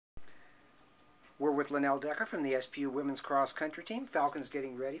We're with Lynelle Decker from the SPU women's cross country team. Falcons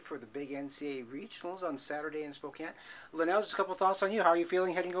getting ready for the big NCAA regionals on Saturday in Spokane. Lynelle, just a couple thoughts on you. How are you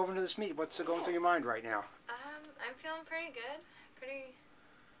feeling heading over into this meet? What's going through your mind right now? I'm feeling pretty good, pretty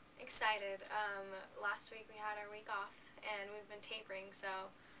excited. Last week we had our week off and we've been tapering, so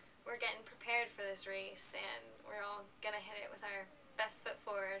we're getting prepared for this race and we're all going to hit it with our best foot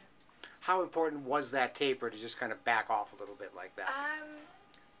forward. How important was that taper to just kind of back off a little bit like that?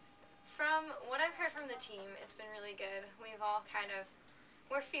 From what I've heard from the team, it's been really good.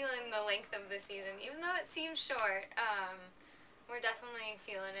 We're feeling the length of the season. Even though it seems short, we're definitely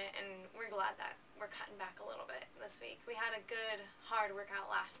feeling it, and we're glad that we're cutting back a little bit this week. We had a good, hard workout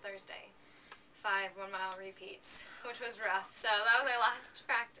last Thursday. 5 one-mile repeats, which was rough. So that was our last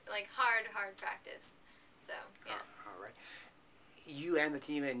hard practice. So, yeah. All right. You and the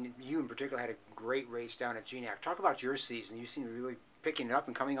team, and you in particular, had a great race down at GNAC. Talk about your season. You seem to be really picking it up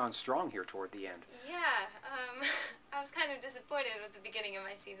and coming on strong here toward the end. Yeah, I was kind of disappointed with the beginning of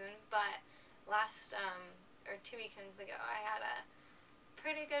my season, but last, or 2 weekends ago, I had a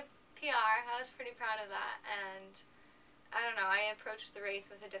pretty good PR. I was pretty proud of that, and I don't know, I approached the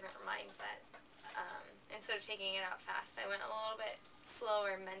race with a different mindset. Instead of taking it out fast, I went a little bit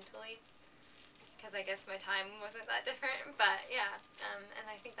slower mentally, because I guess my time wasn't that different, but yeah, and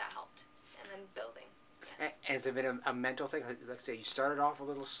I think that helped, and then building. And has it been a mental thing? Like I say, you started off a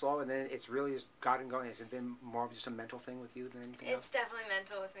little slow, and then it's really just gotten going. Has it been more of just a mental thing with you than anything else? It's definitely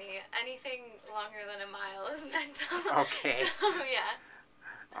mental with me. Anything longer than a mile is mental. Okay. So, yeah.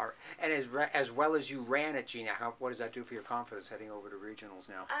 All right. And as well as you ran at GNAC, what does that do for your confidence heading over to regionals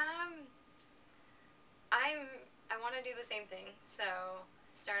now? I want to do the same thing. So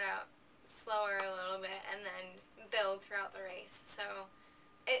start out slower a little bit, and then build throughout the race. So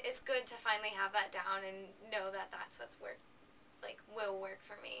it's good to finally have that down and know that that's will work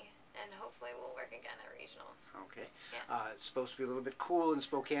for me, and hopefully will work again at regionals. Okay. Yeah. It's supposed to be a little bit cool in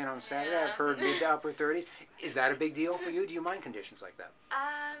Spokane on Saturday. Yeah. I've heard mid to upper 30s. Is that a big deal for you? Do you mind conditions like that?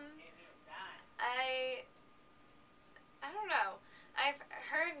 I don't know. I've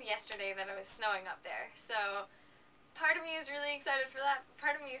heard yesterday that it was snowing up there, so part of me is really excited for that.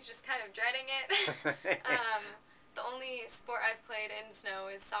 Part of me is just kind of dreading it. The only sport I've played in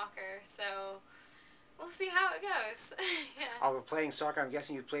snow is soccer, so we'll see how it goes. Yeah. Although playing soccer, I'm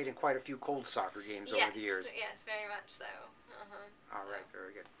guessing you've played in quite a few cold soccer games over the years. Yes, very much so. All right,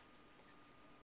 very good.